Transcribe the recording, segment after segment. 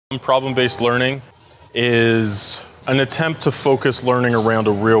Problem-based learning is an attempt to focus learning around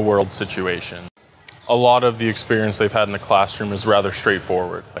a real-world situation. A lot of the experience they've had in the classroom is rather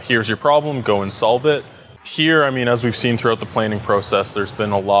straightforward. Here's your problem, go and solve it. Here, as we've seen throughout the planning process, there's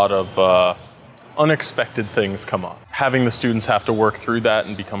been a lot of unexpected things come up. Having the students have to work through that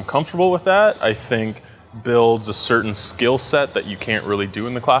and become comfortable with that, I think, builds a certain skill set that you can't really do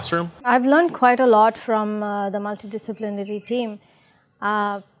in the classroom. I've learned quite a lot from the multidisciplinary team.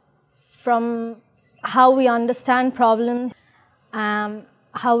 From how we understand problems,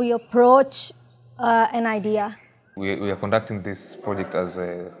 how we approach an idea. We are conducting this project as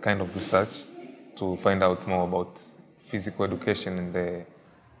a kind of research to find out more about physical education in the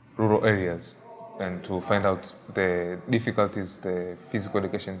rural areas and to find out the difficulties the physical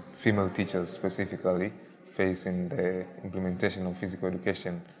education female teachers specifically face in the implementation of physical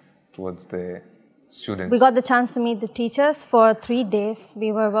education towards the students. We got the chance to meet the teachers for 3 days.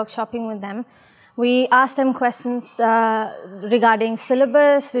 We were workshopping with them. We asked them questions regarding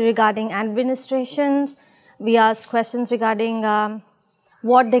syllabus, regarding administrations. We asked questions regarding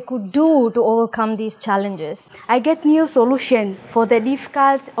what they could do to overcome these challenges. I get new solution for the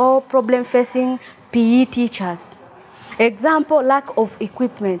difficult or problem-facing PE teachers. Example, lack of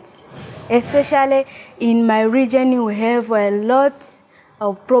equipment. Especially in my region, we have a lot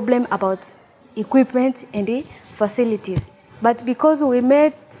of problem about equipment and the facilities. But because we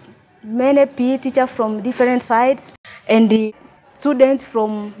met many PE teachers from different sides and the students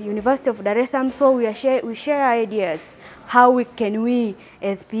from University of Dar es Salaam, so we share ideas. How can we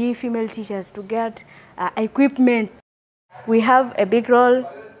as PE female teachers to get equipment? We have a big role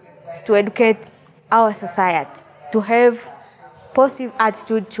to educate our society, to have positive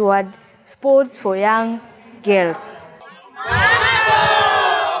attitude toward sports for young girls.